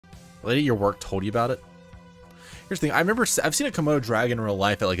The lady at your work told you about it? Here's the thing. I've seen a Komodo dragon in real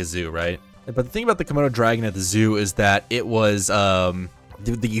life at like a zoo, right? But the thing about the Komodo dragon at the zoo is that it was the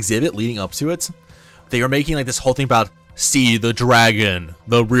exhibit leading up to it. They were making like this whole thing about see the dragon,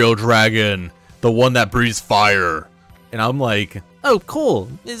 the real dragon, the one that breathes fire. And I'm like, oh, cool.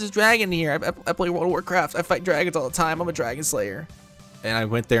 There's this dragon here. I play World of Warcraft. I fight dragons all the time. I'm a dragon slayer. And I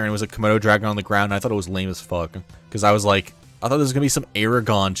went there and it was a Komodo dragon on the ground. And I thought it was lame as fuck. Because I was like, I thought there was going to be some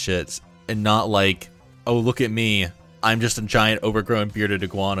Aragon shit. And not like, oh, look at me. I'm just a giant overgrown bearded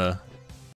iguana.